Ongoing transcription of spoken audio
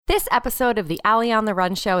This episode of the Allie on the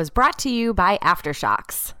Run show is brought to you by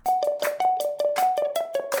Aftershocks.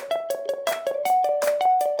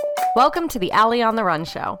 Welcome to the Allie on the Run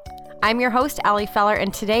show. I'm your host, Allie Feller,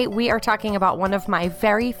 and today we are talking about one of my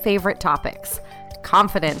very favorite topics,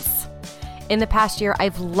 confidence. In the past year,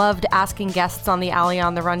 I've loved asking guests on the Allie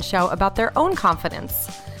on the Run show about their own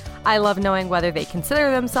confidence. I love knowing whether they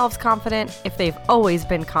consider themselves confident, if they've always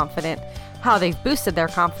been confident, how they've boosted their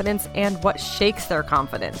confidence, and what shakes their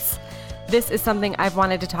confidence. This is something I've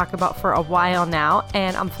wanted to talk about for a while now,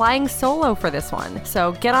 and I'm flying solo for this one.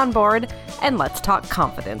 So get on board and let's talk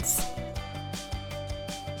confidence.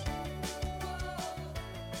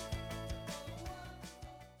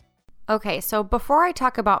 Okay, so before I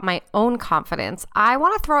talk about my own confidence, I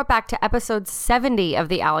want to throw it back to episode 70 of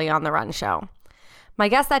the Allie on the Run show. My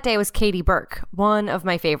guest that day was Katie Burke, one of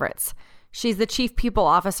my favorites. She's the chief people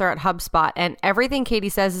officer at HubSpot, and everything Katie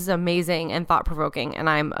says is amazing and thought-provoking, and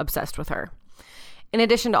I'm obsessed with her. In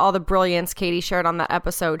addition to all the brilliance Katie shared on that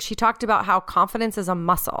episode, she talked about how confidence is a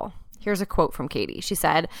muscle. Here's a quote from Katie. She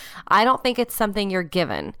said, "I don't think it's something you're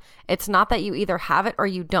given. It's not that you either have it or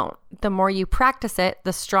you don't. The more you practice it,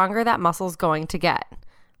 the stronger that muscle's going to get."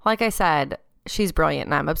 Like I said, she's brilliant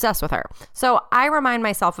and I'm obsessed with her. So I remind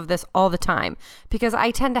myself of this all the time because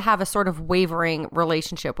I tend to have a sort of wavering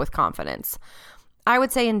relationship with confidence. I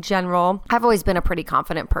would say in general, I've always been a pretty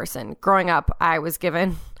confident person. Growing up, I was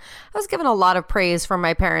given a lot of praise from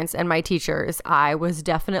my parents and my teachers. I was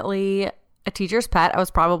definitely a teacher's pet. I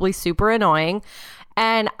was probably super annoying.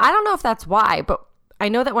 And I don't know if that's why, but I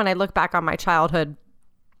know that when I look back on my childhood,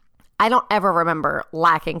 I don't ever remember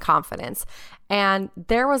lacking confidence. And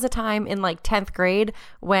there was a time in like 10th grade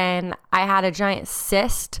when I had a giant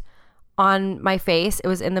cyst on my face. It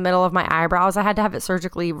was in the middle of my eyebrows. I had to have it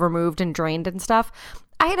surgically removed and drained and stuff.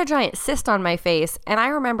 I had a giant cyst on my face and I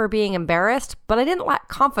remember being embarrassed, but I didn't lack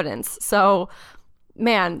confidence. So,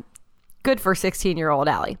 man, good for 16-year-old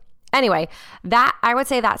Allie. Anyway, I would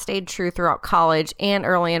say that stayed true throughout college and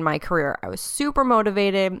early in my career. I was super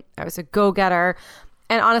motivated. I was a go-getter.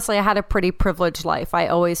 And honestly, I had a pretty privileged life. I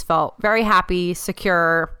always felt very happy,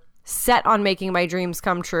 secure, set on making my dreams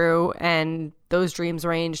come true. And those dreams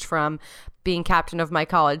ranged from being captain of my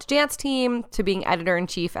college dance team to being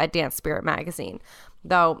editor-in-chief at Dance Spirit magazine.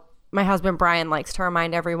 Though my husband Brian likes to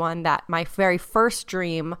remind everyone that my very first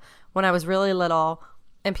dream when I was really little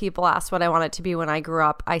and people asked what I wanted to be when I grew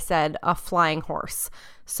up, I said a flying horse.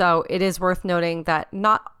 So it is worth noting that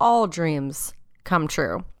not all dreams come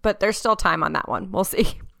true, but there's still time on that one. We'll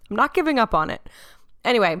see. I'm not giving up on it.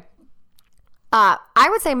 Anyway, I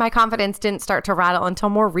would say my confidence didn't start to rattle until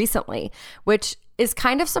more recently, which is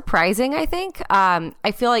kind of surprising, I think.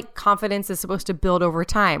 I feel like confidence is supposed to build over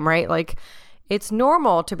time, right? Like it's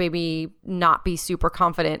normal to maybe not be super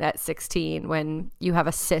confident at 16 when you have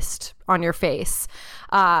a cyst on your face.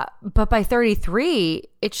 But by 33,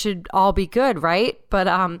 it should all be good, right?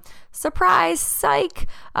 But surprise, psych,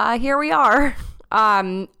 here we are.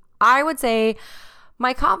 I would say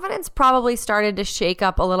my confidence probably started to shake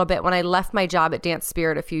up a little bit when I left my job at Dance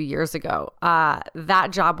Spirit a few years ago.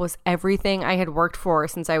 That job was everything I had worked for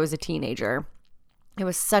since I was a teenager. It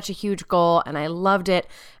was such a huge goal and I loved it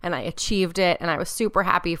and I achieved it and I was super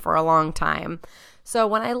happy for a long time. So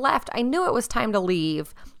when I left, I knew it was time to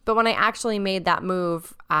leave. But when I actually made that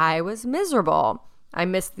move, I was miserable. I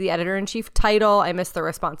missed the editor-in-chief title. I missed the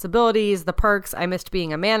responsibilities, the perks. I missed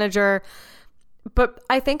being a manager. But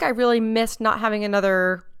I think I really missed not having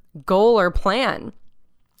another goal or plan.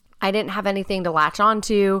 I didn't have anything to latch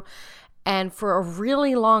onto. And for a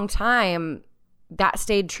really long time, that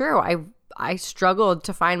stayed true. I struggled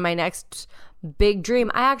to find my next big dream.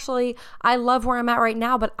 I love where I'm at right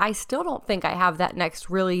now, but I still don't think I have that next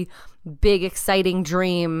really big, exciting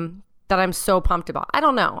dream that I'm so pumped about. I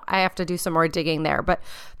don't know. I have to do some more digging there. But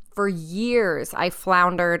for years, I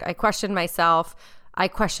floundered. I questioned myself. I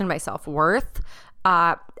questioned my self-worth.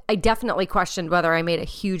 I definitely questioned whether I made a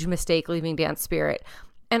huge mistake leaving Dance Spirit.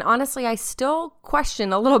 And honestly, I still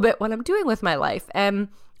question a little bit what I'm doing with my life. And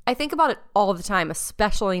I think about it all the time,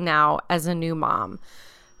 especially now as a new mom.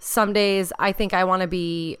 Some days I think I want to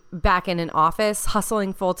be back in an office,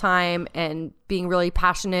 hustling full time and being really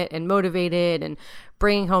passionate and motivated and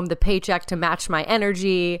bringing home the paycheck to match my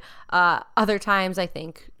energy. Other times I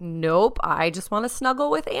think, nope, I just want to snuggle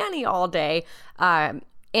with Annie all day.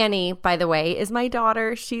 Annie, by the way, is my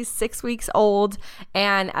daughter. She's 6 weeks old.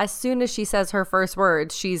 And as soon as she says her first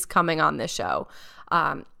words, she's coming on this show.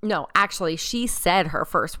 No, actually, she said her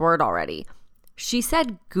first word already. She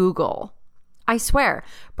said Google. I swear,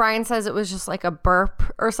 Brian says it was just like a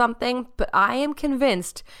burp or something, but I am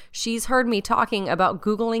convinced she's heard me talking about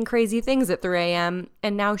Googling crazy things at 3 a.m.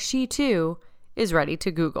 and now she too is ready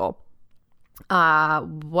to Google.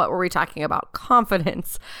 What were we talking about?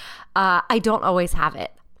 Confidence. I don't always have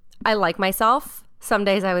it. I like myself. Some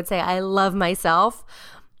days I would say I love myself.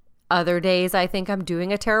 Other days, I think I'm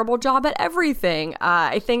doing a terrible job at everything.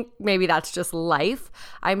 I think maybe that's just life.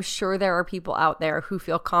 I'm sure there are people out there who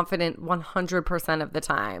feel confident 100% of the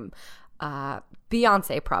time.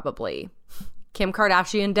 Beyonce probably. Kim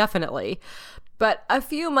Kardashian definitely. But a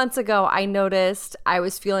few months ago, I noticed I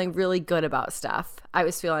was feeling really good about stuff. I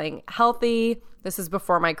was feeling healthy. This is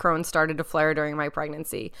before my Crohn's started to flare during my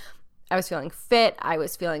pregnancy. I was feeling fit. I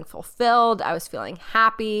was feeling fulfilled. I was feeling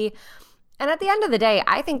happy. And at the end of the day,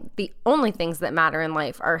 I think the only things that matter in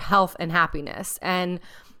life are health and happiness. And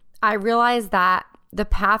I realized that the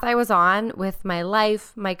path I was on with my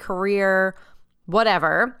life, my career,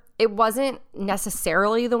 whatever, it wasn't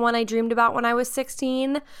necessarily the one I dreamed about when I was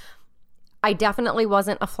 16. I definitely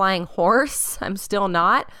wasn't a flying horse. I'm still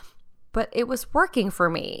not. But it was working for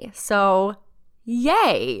me. So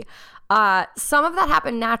yay. Some of that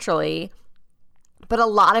happened naturally, but a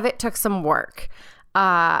lot of it took some work.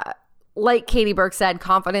 Like Katie Burke said,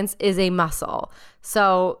 confidence is a muscle.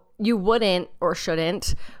 So you wouldn't or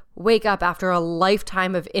shouldn't wake up after a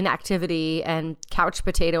lifetime of inactivity and couch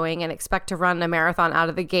potatoing and expect to run a marathon out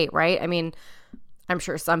of the gate, right? I mean, I'm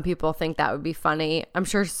sure some people think that would be funny. I'm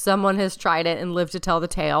sure someone has tried it and lived to tell the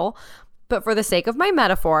tale. But for the sake of my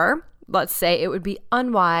metaphor, let's say it would be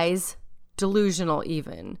unwise, delusional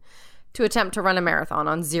even, to attempt to run a marathon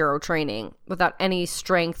on zero training without any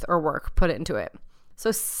strength or work put into it.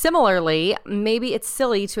 So similarly, maybe it's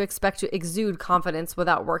silly to expect to exude confidence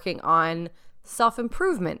without working on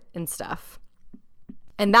self-improvement and stuff.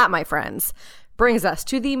 And that, my friends, brings us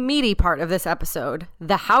to the meaty part of this episode,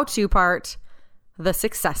 the how-to part, the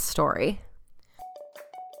success story.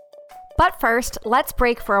 But first, let's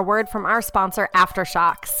break for a word from our sponsor,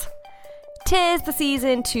 Aftershocks. 'Tis the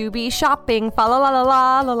season to be shopping, fa la la la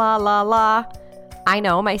la la la la la. I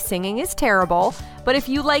know my singing is terrible, but if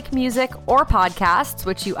you like music or podcasts,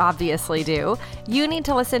 which you obviously do, you need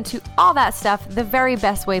to listen to all that stuff the very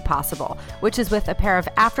best way possible, which is with a pair of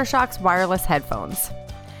Aftershocks wireless headphones.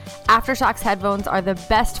 Aftershocks headphones are the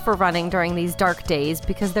best for running during these dark days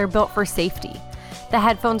because they're built for safety. The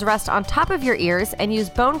headphones rest on top of your ears and use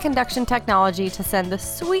bone conduction technology to send the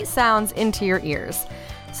sweet sounds into your ears.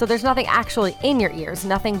 So there's nothing actually in your ears,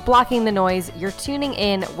 nothing blocking the noise. You're tuning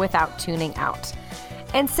in without tuning out.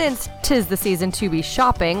 And since 'tis the season to be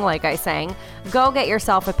shopping, like I sang, go get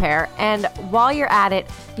yourself a pair. And while you're at it,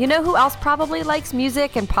 you know who else probably likes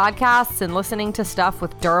music and podcasts and listening to stuff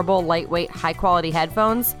with durable, lightweight, high-quality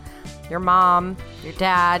headphones? Your mom, your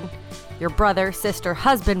dad, your brother, sister,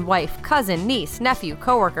 husband, wife, cousin, niece, nephew,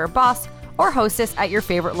 coworker, boss, or hostess at your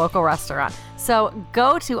favorite local restaurant. So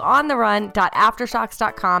go to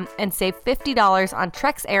ontherun.aftershocks.com and save $50 on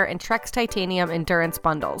Trex Air and Trex Titanium Endurance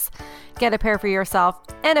bundles. Get a pair for yourself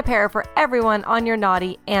and a pair for everyone on your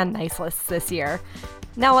naughty and nice lists this year.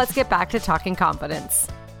 Now let's get back to talking confidence.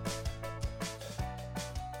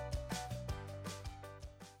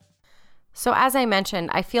 So as I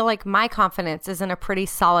mentioned, I feel like my confidence is in a pretty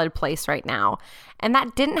solid place right now. And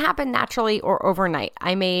that didn't happen naturally or overnight.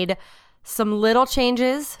 I made some little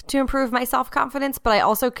changes to improve my self-confidence, but I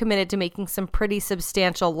also committed to making some pretty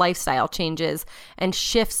substantial lifestyle changes and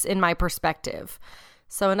shifts in my perspective.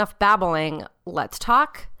 So enough babbling, let's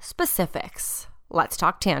talk specifics. Let's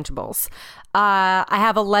talk tangibles. I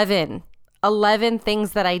have 11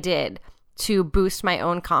 things that I did to boost my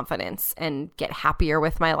own confidence and get happier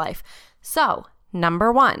with my life. So,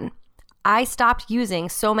 number 1, I stopped using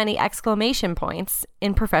so many exclamation points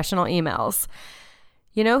in professional emails.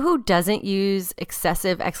 You know who doesn't use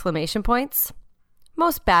excessive exclamation points?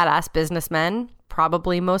 Most badass businessmen,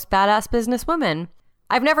 probably most badass businesswomen.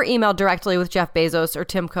 I've never emailed directly with Jeff Bezos or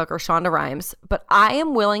Tim Cook or Shonda Rhimes, but I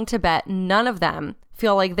am willing to bet none of them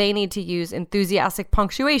feel like they need to use enthusiastic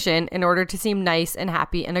punctuation in order to seem nice and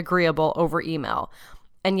happy and agreeable over email.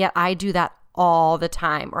 And yet I do that all the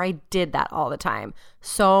time, or I did that all the time.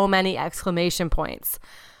 So many exclamation points.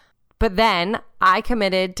 But then I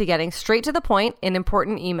committed to getting straight to the point in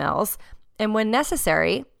important emails, and when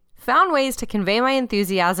necessary, found ways to convey my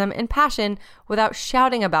enthusiasm and passion without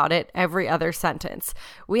shouting about it every other sentence.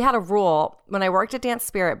 We had a rule when I worked at Dance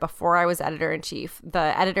Spirit before I was editor-in-chief.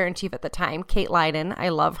 The editor-in-chief at the time, Kate Leiden, I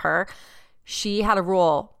love her, she had a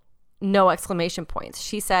rule, no exclamation points.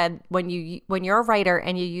 She said when you're a writer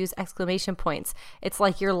and you use exclamation points, it's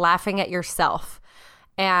like you're laughing at yourself.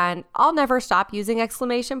 And I'll never stop using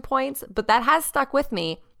exclamation points, but that has stuck with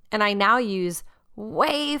me. And I now use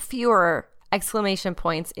way fewer exclamation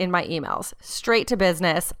points in my emails. Straight to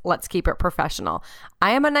business. Let's keep it professional.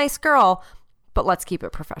 I am a nice girl, but let's keep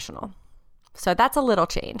it professional. So that's a little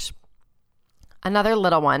change. Another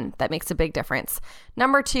little one that makes a big difference.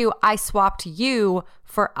 Number 2, I swapped you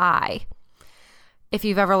for I. If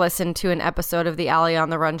you've ever listened to an episode of the Allie on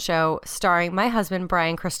the Run show starring my husband,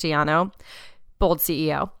 Brian Cristiano, Bold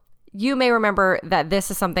CEO, you may remember that this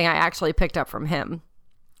is something I actually picked up from him.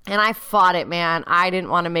 And I fought it, man. I didn't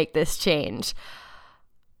want to make this change.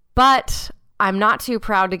 But I'm not too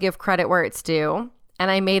proud to give credit where it's due. And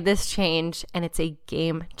I made this change, and it's a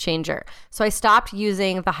game changer. So I stopped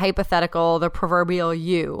using the hypothetical, the proverbial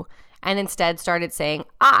you, and instead started saying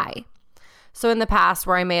I. So in the past,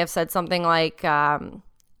 where I may have said something like,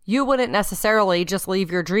 you wouldn't necessarily just leave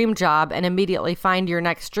your dream job and immediately find your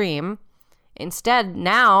next dream. Instead,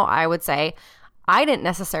 now I would say, I didn't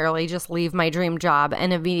necessarily just leave my dream job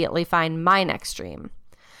and immediately find my next dream.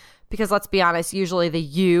 Because let's be honest, usually the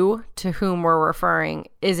you to whom we're referring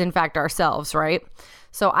is in fact ourselves, right?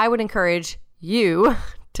 So I would encourage you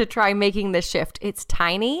to try making this shift. It's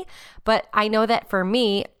tiny, but I know that for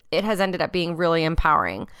me, it has ended up being really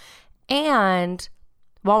empowering. And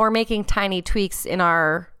while we're making tiny tweaks in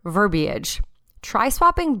our verbiage, try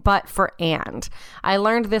swapping but for and. I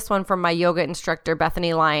learned this one from my yoga instructor,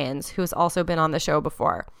 Bethany Lyons, who's also been on the show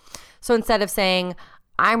before. So instead of saying,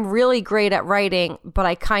 I'm really great at writing, but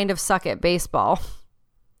I kind of suck at baseball.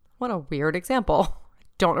 What a weird example.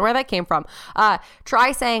 Don't know where that came from.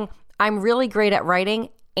 Try saying, I'm really great at writing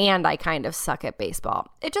and I kind of suck at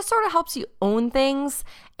baseball. It just sort of helps you own things,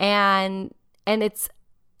 and it's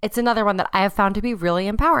another one that I have found to be really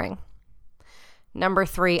empowering. Number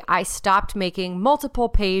 3, I stopped making multiple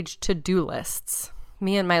page to-do lists.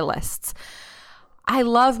 Me and my lists. I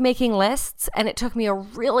love making lists, and it took me a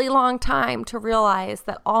really long time to realize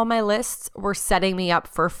that all my lists were setting me up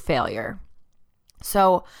for failure.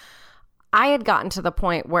 So I had gotten to the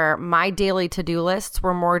point where my daily to-do lists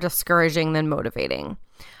were more discouraging than motivating.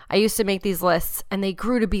 I used to make these lists, and they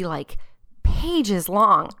grew to be like pages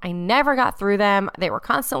long. I never got through them. They were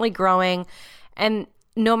constantly growing, and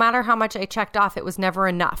no matter how much I checked off, it was never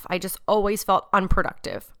enough. I just always felt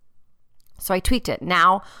unproductive. So I tweaked it.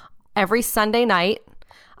 Now, every Sunday night,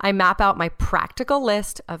 I map out my practical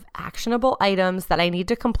list of actionable items that I need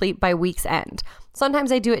to complete by week's end.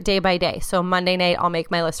 Sometimes I do it day by day. So Monday night, I'll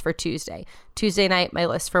make my list for Tuesday. Tuesday night, my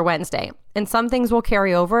list for Wednesday. And some things will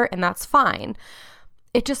carry over, and that's fine.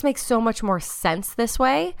 It just makes so much more sense this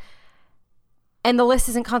way. And the list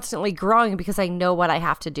isn't constantly growing because I know what I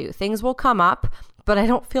have to do. Things will come up, but I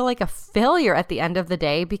don't feel like a failure at the end of the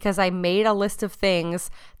day because I made a list of things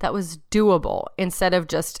that was doable instead of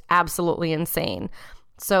just absolutely insane.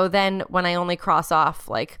 So then when I only cross off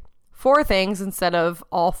like 4 things instead of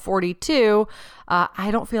all 42, I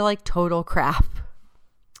don't feel like total crap.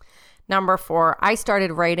 Number 4, I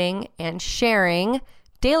started writing and sharing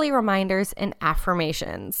daily reminders and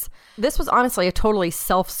affirmations. This was honestly a totally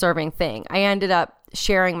self-serving thing. I ended up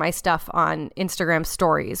sharing my stuff on Instagram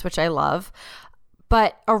stories, which I love.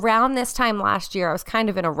 But around this time last year, I was kind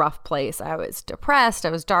of in a rough place. I was depressed,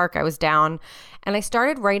 I was dark, I was down. And I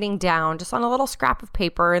started writing down just on a little scrap of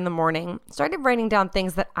paper in the morning, started writing down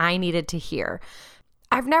things that I needed to hear.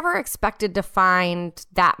 I've never expected to find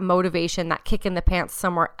that motivation, that kick in the pants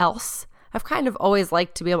somewhere else. I've kind of always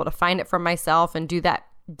liked to be able to find it for myself and do that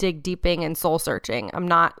dig deeping and soul searching. I'm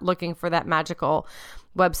not looking for that magical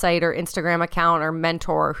website or Instagram account or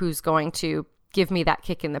mentor who's going to give me that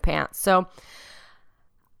kick in the pants. So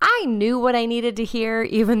I knew what I needed to hear,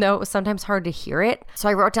 even though it was sometimes hard to hear it. So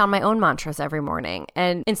I wrote down my own mantras every morning.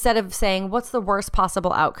 And instead of saying, what's the worst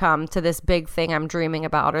possible outcome to this big thing I'm dreaming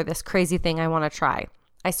about or this crazy thing I want to try,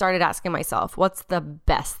 I started asking myself, what's the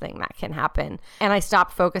best thing that can happen? And I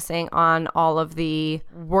stopped focusing on all of the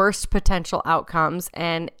worst potential outcomes.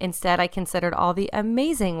 And instead, I considered all the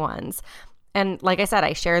amazing ones. And like I said,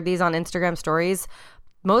 I shared these on Instagram stories,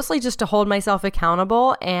 mostly just to hold myself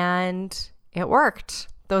accountable. And it worked.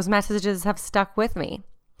 Those messages have stuck with me.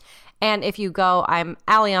 And if you go, I'm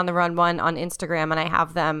Allie on the Run 1 on Instagram, and I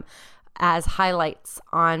have them as highlights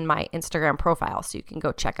on my Instagram profile. So you can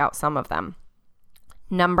go check out some of them.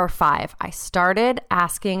 Number 5, I started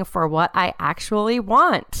asking for what I actually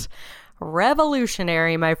want.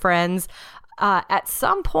 Revolutionary, my friends. At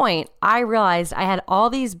some point, I realized I had all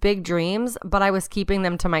these big dreams, but I was keeping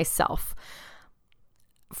them to myself.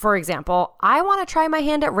 For example, I want to try my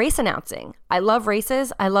hand at race announcing. I love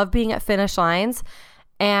races. I love being at finish lines.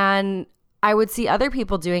 And I would see other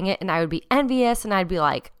people doing it, and I would be envious, and I'd be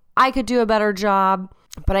like, I could do a better job.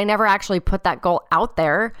 but I never actually put that goal out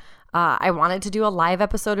there. I wanted to do a live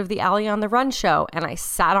episode of the Allie on the Run show, and I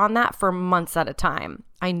sat on that for months at a time.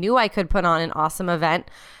 I knew I could put on an awesome event,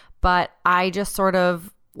 but I just sort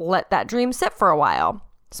of let that dream sit for a while.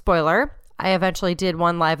 Spoiler, I eventually did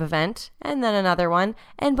one live event and then another one,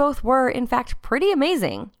 and both were, in fact, pretty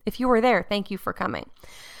amazing. If you were there, thank you for coming.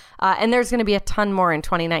 And there's going to be a ton more in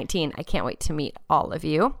 2019. I can't wait to meet all of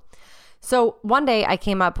you. So one day I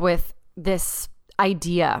came up with this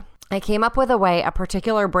idea. I came up with a way a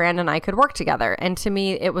particular brand and I could work together. And to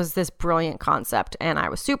me, it was this brilliant concept, and I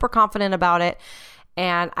was super confident about it.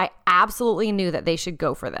 And I absolutely knew that they should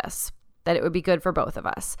go for this, that it would be good for both of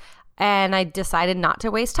us. And I decided not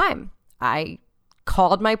to waste time. I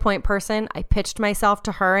called my point person. I pitched myself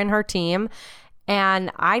to her and her team,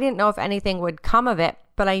 and I didn't know if anything would come of it,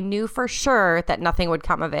 but I knew for sure that nothing would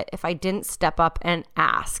come of it if I didn't step up and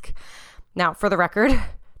ask. Now, for the record,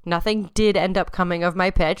 nothing did end up coming of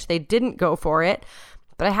my pitch. They didn't go for it,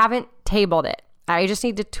 but I haven't tabled it. I just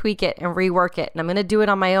need to tweak it and rework it, and I'm going to do it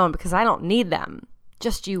on my own because I don't need them.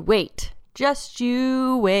 Just you wait. Just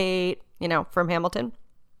you wait, from Hamilton.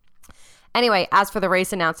 Anyway, as for the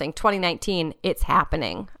race announcing 2019, it's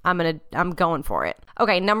happening. I'm going for it.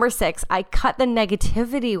 Okay, number 6, I cut the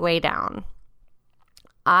negativity way down.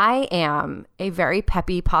 I am a very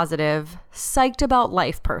peppy, positive, psyched about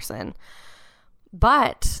life person.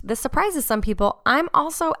 But this surprises some people. I'm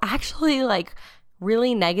also actually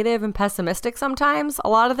really negative and pessimistic sometimes, a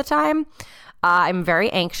lot of the time. I'm very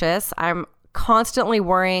anxious. I'm constantly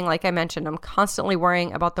worrying, like I mentioned, I'm constantly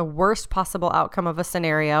worrying about the worst possible outcome of a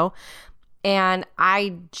scenario. And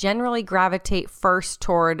I generally gravitate first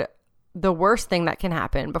toward the worst thing that can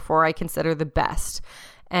happen before I consider the best.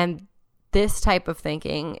 And this type of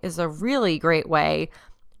thinking is a really great way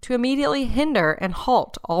to immediately hinder and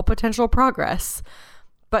halt all potential progress.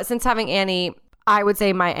 But since having Annie, I would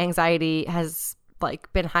say my anxiety has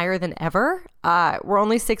been higher than ever. We're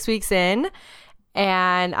only 6 weeks in,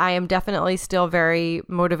 and I am definitely still very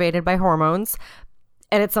motivated by hormones,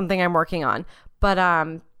 and it's something I'm working on.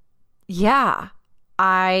 But yeah,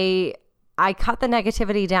 I cut the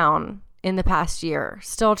negativity down in the past year.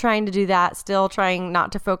 Still trying to do that. Still trying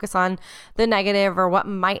not to focus on the negative or what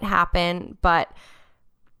might happen, but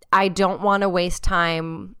I don't want to waste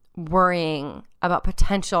time worrying about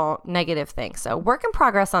potential negative things. So work in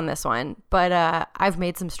progress on this one, but I've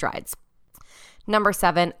made some strides. Number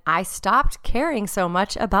 7, I stopped caring so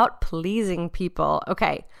much about pleasing people.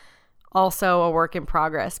 Okay, also a work in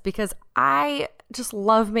progress because I just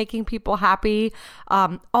love making people happy.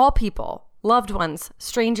 All people, loved ones,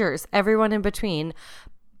 strangers, everyone in between.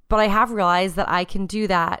 But I have realized that I can do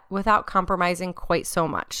that without compromising quite so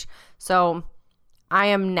much. So I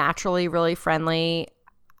am naturally really friendly.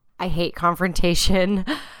 I hate confrontation.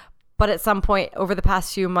 But at some point over the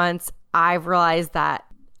past few months, I've realized that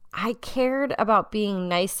I cared about being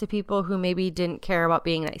nice to people who maybe didn't care about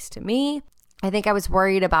being nice to me. I think I was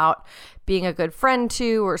worried about being a good friend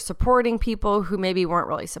to or supporting people who maybe weren't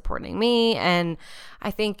really supporting me. And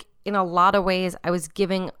I think in a lot of ways, I was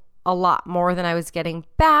giving a lot more than I was getting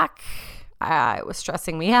back. It was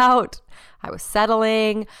stressing me out. I was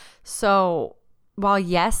settling. So while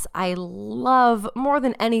yes, I love more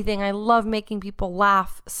than anything, I love making people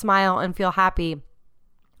laugh, smile, and feel happy,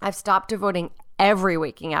 I've stopped devoting every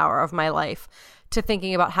waking hour of my life to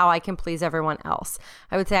thinking about how I can please everyone else.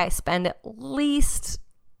 I would say I spend at least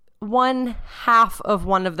 1/2 of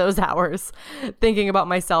one of those hours thinking about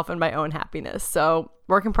myself and my own happiness. So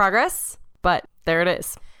work in progress, but there it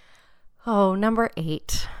is. Oh, number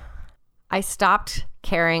 8. I stopped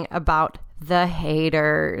caring about the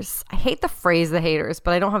haters. I hate the phrase the haters,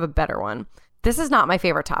 but I don't have a better one. This is not my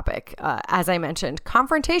favorite topic. As I mentioned,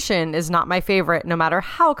 confrontation is not my favorite, no matter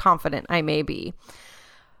how confident I may be.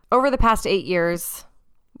 Over the past 8 years,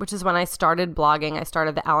 which is when I started blogging, I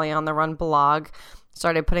started the Allie on the Run blog,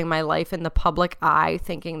 started putting my life in the public eye,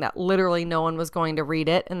 thinking that literally no one was going to read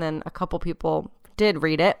it. And then a couple people did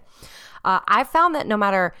read it. I found that no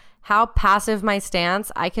matter how passive my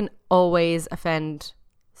stance, I can always offend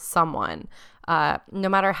someone. No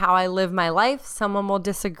matter how I live my life, someone will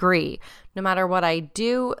disagree. No matter what I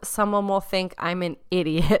do, someone will think I'm an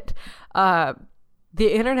idiot.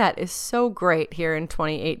 The internet is so great here in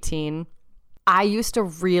 2018. I used to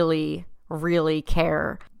really, really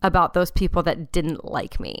care about those people that didn't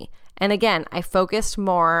like me. And again, I focused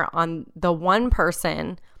more on the one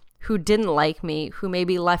person who didn't like me, who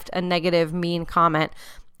maybe left a negative, mean comment,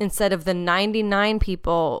 instead of the 99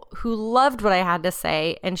 people who loved what I had to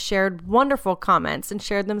say and shared wonderful comments and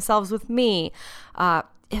shared themselves with me. It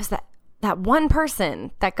was that one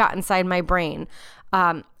person that got inside my brain.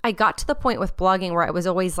 I got to the point with blogging where I was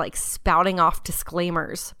always like spouting off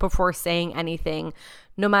disclaimers before saying anything,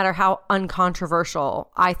 no matter how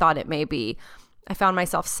uncontroversial I thought it may be. I found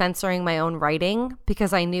myself censoring my own writing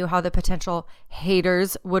because I knew how the potential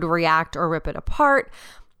haters would react or rip it apart.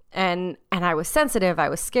 And I was sensitive, I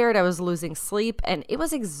was scared, I was losing sleep, and it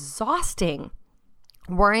was exhausting.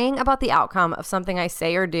 Worrying about the outcome of something I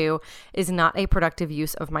say or do is not a productive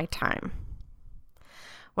use of my time.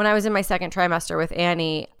 When I was in my second trimester with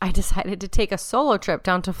Annie, I decided to take a solo trip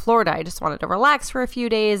down to Florida. I just wanted to relax for a few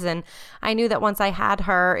days, and I knew that once I had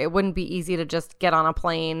her, it wouldn't be easy to just get on a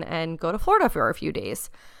plane and go to Florida for a few days.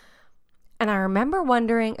 And I remember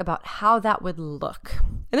wondering about how that would look.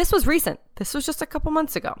 And this was recent. This was just a couple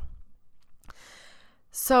months ago.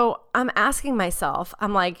 So I'm asking myself,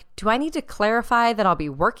 I'm like, do I need to clarify that I'll be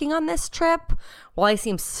working on this trip? Will I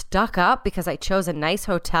seem stuck up because I chose a nice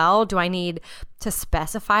hotel? Do I need to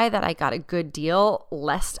specify that I got a good deal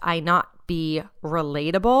lest I not be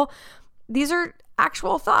relatable? These are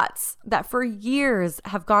actual thoughts that for years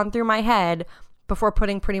have gone through my head before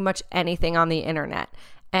putting pretty much anything on the internet.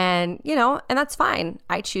 And, and that's fine.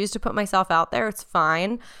 I choose to put myself out there. It's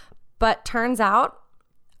fine. But turns out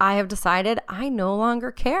I have decided I no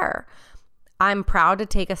longer care. I'm proud to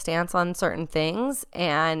take a stance on certain things.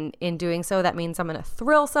 And in doing so, that means I'm going to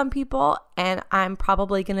thrill some people and I'm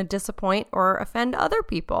probably going to disappoint or offend other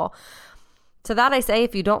people. To that I say,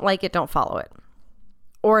 if you don't like it, don't follow it.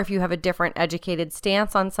 Or if you have a different educated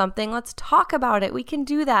stance on something, let's talk about it. We can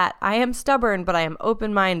do that. I am stubborn, but I am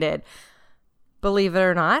open-minded. Believe it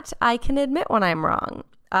or not, I can admit when I'm wrong.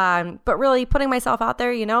 But really putting myself out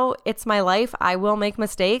there, it's my life. I will make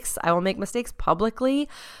mistakes. I will make mistakes publicly,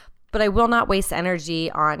 but I will not waste energy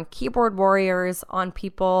on keyboard warriors, on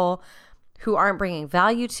people who aren't bringing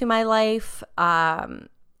value to my life.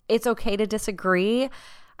 It's okay to disagree.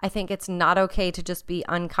 I think it's not okay to just be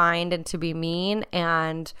unkind and to be mean.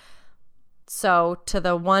 And so to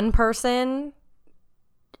the one person,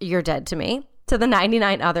 you're dead to me. To the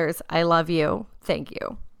 99 others, I love you. Thank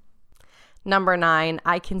you. Number 9,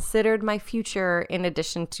 I considered my future in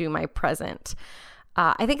addition to my present.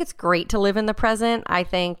 I think it's great to live in the present. I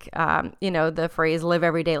think, the phrase live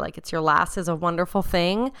every day like it's your last is a wonderful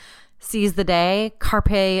thing. Seize the day,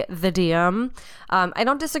 carpe the diem. I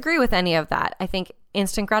don't disagree with any of that. I think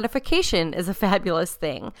instant gratification is a fabulous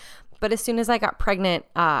thing. But as soon as I got pregnant,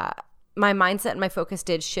 my mindset and my focus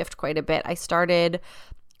did shift quite a bit. I started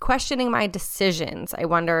questioning my decisions. I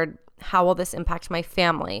wondered, how will this impact my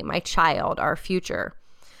family, my child, our future?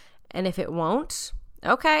 And if it won't,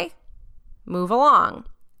 okay, move along.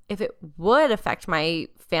 If it would affect my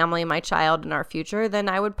family, my child, and our future, then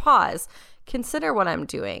I would pause, consider what I'm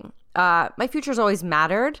doing. My future's always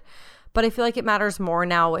mattered, but I feel like it matters more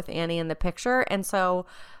now with Annie in the picture. And so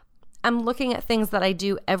I'm looking at things that I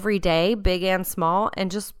do every day, big and small, and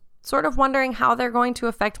just sort of wondering how they're going to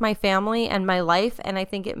affect my family and my life. And I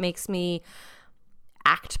think it makes me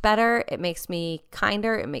act better. It makes me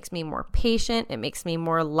kinder. It makes me more patient. It makes me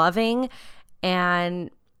more loving.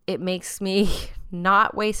 And it makes me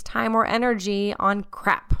not waste time or energy on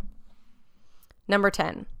crap. Number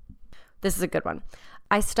 10. This is a good one.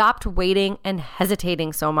 I stopped waiting and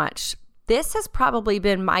hesitating so much. This has probably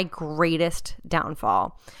been my greatest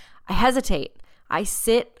downfall. I hesitate. I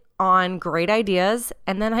sit on great ideas,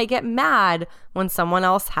 and then I get mad when someone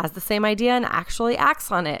else has the same idea and actually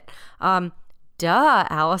acts on it. Duh,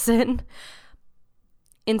 Allison.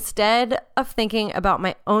 Instead of thinking about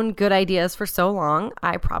my own good ideas for so long,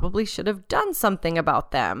 I probably should have done something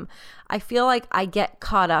about them. I feel like I get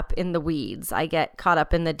caught up in the weeds. I get caught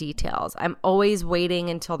up in the details. I'm always waiting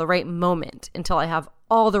until the right moment, until I have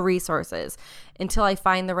all the resources, until I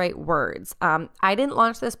find the right words. I didn't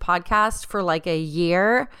launch this podcast for like a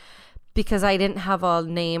year because I didn't have a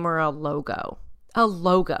name or a logo. A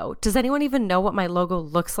logo. Does anyone even know what my logo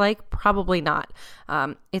looks like? Probably not.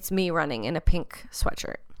 It's me running in a pink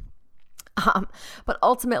sweatshirt. But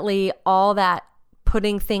ultimately, all that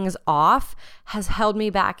putting things off has held me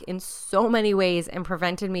back in so many ways and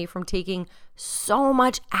prevented me from taking so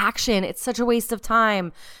much action. It's such a waste of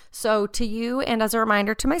time. So to you, and as a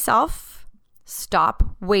reminder to myself, stop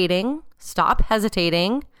waiting, stop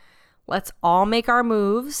hesitating. Let's all make our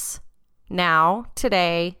moves now,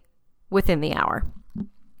 today, within the hour.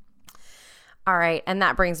 All right, and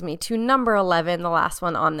that brings me to number 11, the last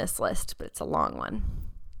one on this list, but it's a long one.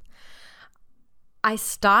 I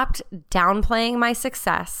stopped downplaying my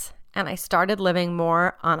success and I started living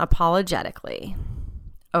more unapologetically.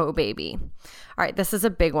 Oh, baby. All right, this is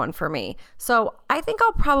a big one for me. So I think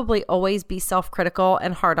I'll probably always be self-critical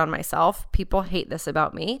and hard on myself. People hate this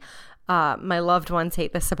about me. My loved ones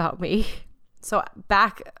hate this about me. So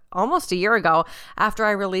back almost a year ago, after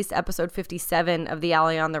I released episode 57 of the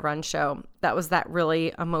Allie on the Run show, that was that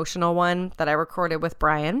really emotional one that I recorded with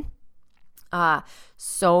Brian.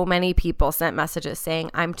 So many people sent messages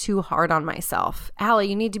saying, I'm too hard on myself. Allie,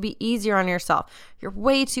 you need to be easier on yourself. You're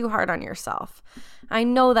way too hard on yourself. I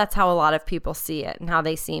know that's how a lot of people see it and how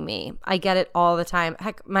they see me. I get it all the time.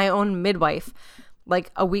 Heck, my own midwife,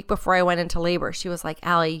 like a week before I went into labor, she was like,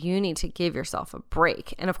 Allie, you need to give yourself a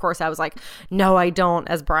break. And of course I was like, no, I don't,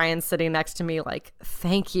 as Brian's sitting next to me like,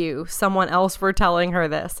 thank you, someone else for telling her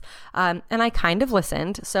this. And I kind of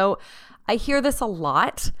listened. So I hear this a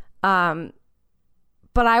lot.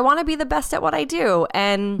 But I want to be the best at what I do.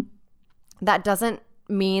 And that doesn't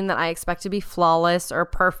mean that I expect to be flawless or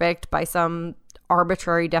perfect by some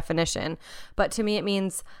arbitrary definition. But to me, it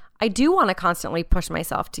means I do want to constantly push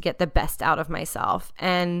myself to get the best out of myself.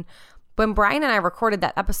 And when Brian and I recorded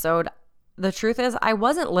that episode, the truth is I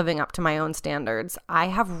wasn't living up to my own standards. I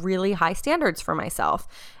have really high standards for myself.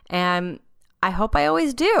 And I hope I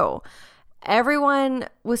always do. Everyone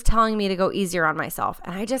was telling me to go easier on myself,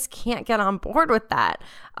 and I just can't get on board with that.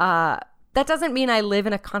 That doesn't mean I live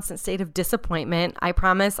in a constant state of disappointment. I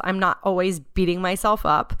promise I'm not always beating myself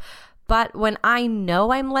up. But when I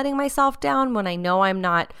know I'm letting myself down, when I know I'm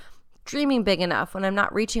not dreaming big enough, when I'm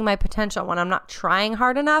not reaching my potential, when I'm not trying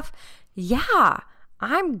hard enough, yeah,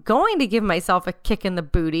 I'm going to give myself a kick in the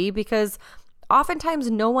booty because oftentimes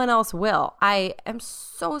no one else will. I am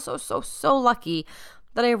so lucky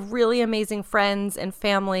that I have really amazing friends and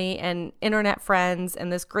family and internet friends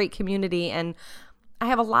and this great community. And I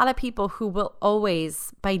have a lot of people who will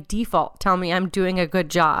always, by default, tell me I'm doing a good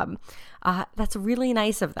job. That's really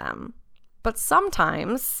nice of them. But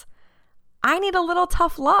sometimes I need a little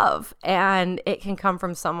tough love, and it can come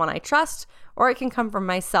from someone I trust, or it can come from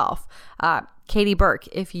myself. Katie Burke,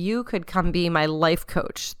 if you could come be my life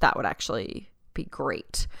coach, that would actually be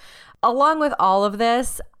great. Along with all of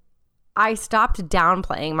this, I stopped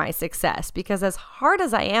downplaying my success because as hard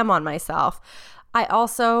as I am on myself, I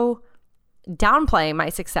also downplay my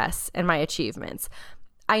success and my achievements.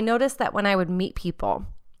 I noticed that when I would meet people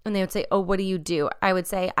and they would say, oh, what do you do? I would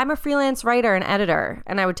say, I'm a freelance writer and editor.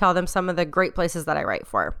 And I would tell them some of the great places that I write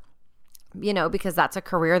for, you know, because that's a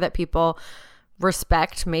career that people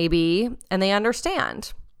respect maybe, and they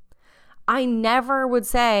understand. I never would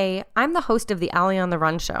say, I'm the host of the Allie on the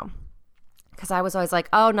Run show. Because I was always like,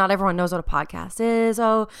 oh, not everyone knows what a podcast is.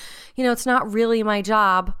 Oh, you know, it's not really my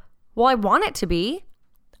job. Well, I want it to be.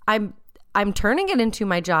 I'm turning it into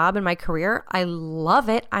my job and my career. I love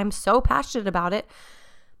it. I'm so passionate about it.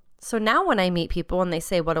 So now when I meet people and they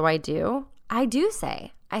say, what do? I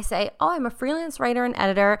say, oh, I'm a freelance writer and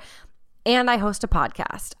editor, and I host a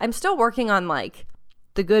podcast. I'm still working on like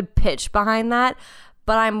the good pitch behind that,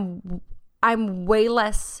 but I'm way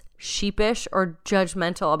less sheepish or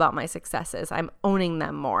judgmental about my successes. I'm owning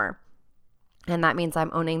them more. And that means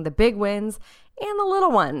I'm owning the big wins and the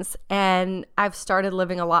little ones. And I've started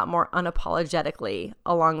living a lot more unapologetically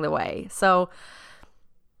along the way. So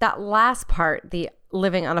that last part, the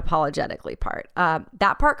living unapologetically part,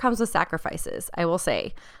 that part comes with sacrifices, I will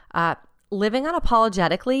say. Living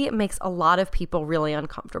unapologetically makes a lot of people really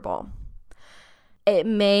uncomfortable. It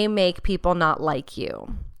may make people not like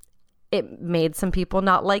you. It made some people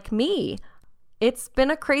not like me. It's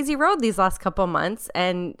been a crazy road these last couple months,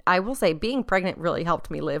 and I will say being pregnant really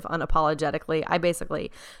helped me live unapologetically. I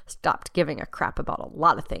basically stopped giving a crap about a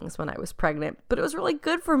lot of things when I was pregnant, but it was really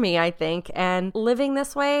good for me, I think. And living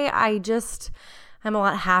this way, I'm a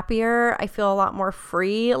lot happier. I feel a lot more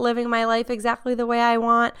free living my life exactly the way I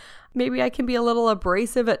want. Maybe I can be a little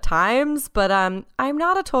abrasive at times, but I'm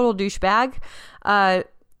not a total douchebag.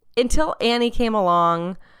 Until Annie came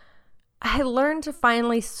along, I learned to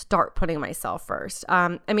finally start putting myself first.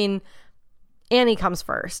 Annie comes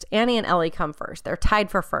first. Annie and Ellie come first. They're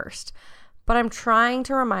tied for first. But I'm trying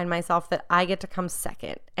to remind myself that I get to come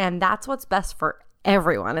second. And that's what's best for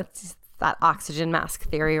everyone. It's that oxygen mask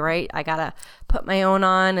theory, right? I gotta put my own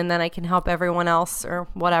on and then I can help everyone else or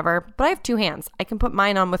whatever. But I have two hands. I can put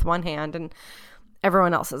mine on with one hand and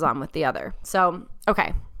everyone else is on with the other. So,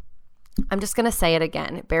 okay. I'm just gonna say it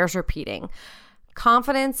again. It bears repeating.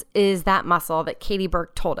 Confidence is that muscle that Katie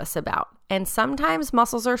Burke told us about. And sometimes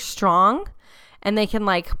muscles are strong and they can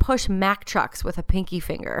like push Mack trucks with a pinky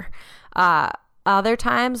finger. Other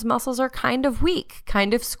times muscles are kind of weak,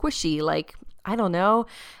 kind of squishy, like, I don't know,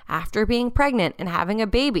 after being pregnant and having a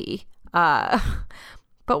baby. But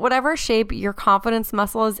whatever shape your confidence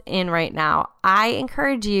muscle is in right now, I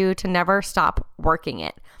encourage you to never stop working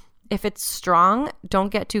it. If it's strong, don't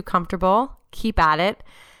get too comfortable. Keep at it.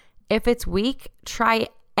 If it's weak, try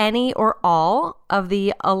any or all of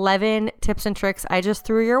the 11 tips and tricks I just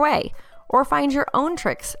threw your way, or find your own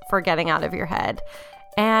tricks for getting out of your head.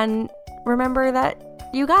 And remember that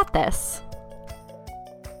you got this.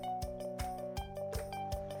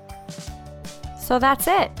 So that's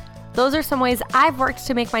it. Those are some ways I've worked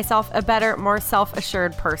to make myself a better, more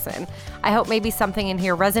self-assured person. I hope maybe something in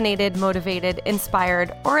here resonated, motivated,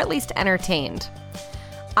 inspired, or at least entertained.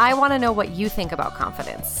 I want to know what you think about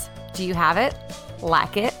confidence. Do you have it?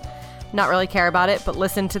 Lack it? Not really care about it, but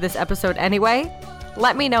listen to this episode anyway?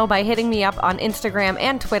 Let me know by hitting me up on Instagram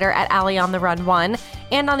and Twitter at AllieOnTheRun1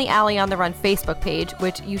 and on the Allie on the Run Facebook page,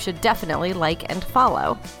 which you should definitely like and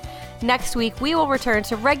follow. Next week, we will return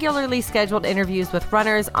to regularly scheduled interviews with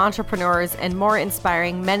runners, entrepreneurs, and more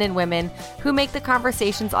inspiring men and women who make the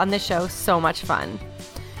conversations on this show so much fun.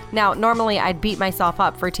 Now, normally I'd beat myself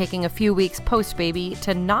up for taking a few weeks post-baby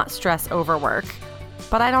to not stress over work,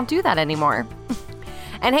 but I don't do that anymore.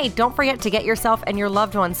 And hey, don't forget to get yourself and your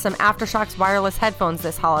loved ones some Aftershokz wireless headphones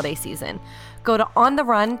this holiday season. Go to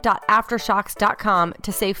ontherun.aftershokz.com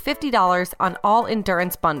to save $50 on all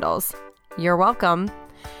endurance bundles. You're welcome.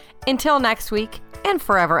 Until next week, and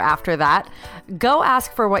forever after that, go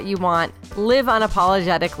ask for what you want, live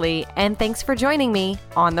unapologetically, and thanks for joining me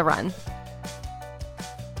on the run.